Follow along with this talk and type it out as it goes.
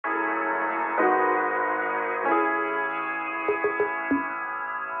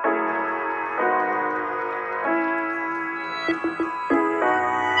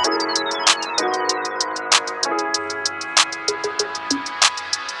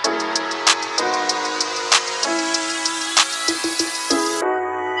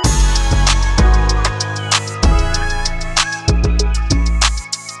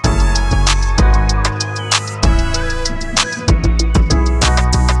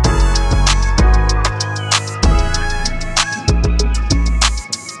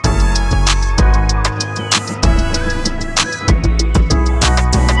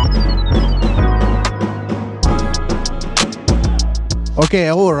Okay,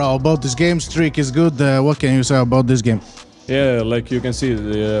 overall, about this game, streak is good. What can you say about this game? Yeah, like you can see,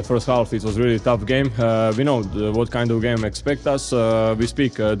 the first half it was really tough game. We know what kind of game expect us. We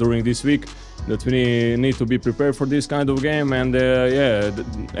speak during this week that we need to be prepared for this kind of game, and yeah, the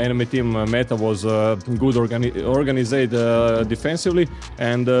enemy team Meta was good organized defensively,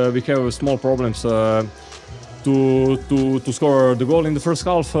 and we have small problems to score the goal in the first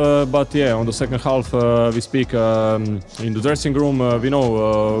half, but yeah, on the second half we speak in the dressing room, we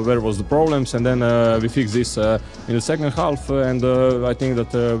know where was the problems, and then we fix this in the second half, and I think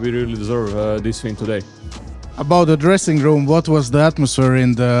that we really deserve this win today. About the dressing room, what was the atmosphere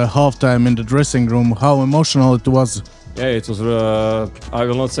in the halftime in the dressing room? How emotional it was? Yeah, it was, I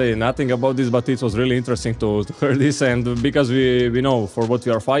will not say nothing about this, but it was really interesting to hear this, and because we know for what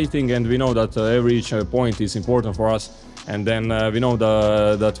we are fighting, and we know that every each point is important for us, and then we know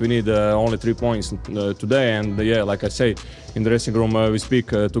that we need only 3 points today, and yeah, like I say, in the dressing room we speak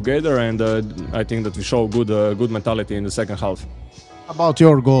together, and I think that we show good mentality in the second half. About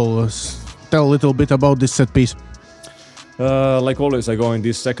your goal, tell a little bit about this set piece. Like always, I go in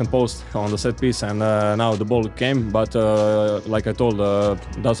this second post on the set piece, and now the ball came. But like I told,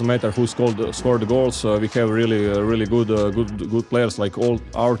 doesn't matter who scored the goals. We have really good players. Like all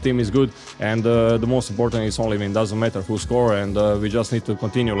our team is good, and the most important is only win. Doesn't matter who score, and we just need to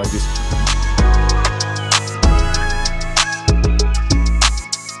continue like this.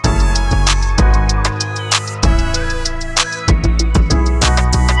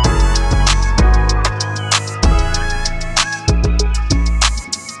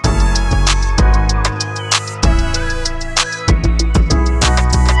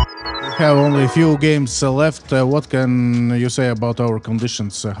 Have only a few games left. What can you say about our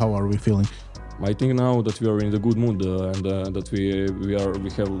conditions? How are we feeling? I think now that we are in the good mood, and that we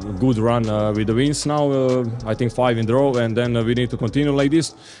have a good run with the wins now. I think 5 in a row, and then we need to continue like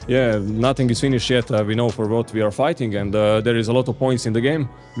this. Yeah, nothing is finished yet. We know for what we are fighting, and there is a lot of points in the game.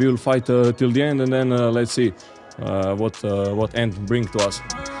 We will fight till the end, and then let's see what end bring to us.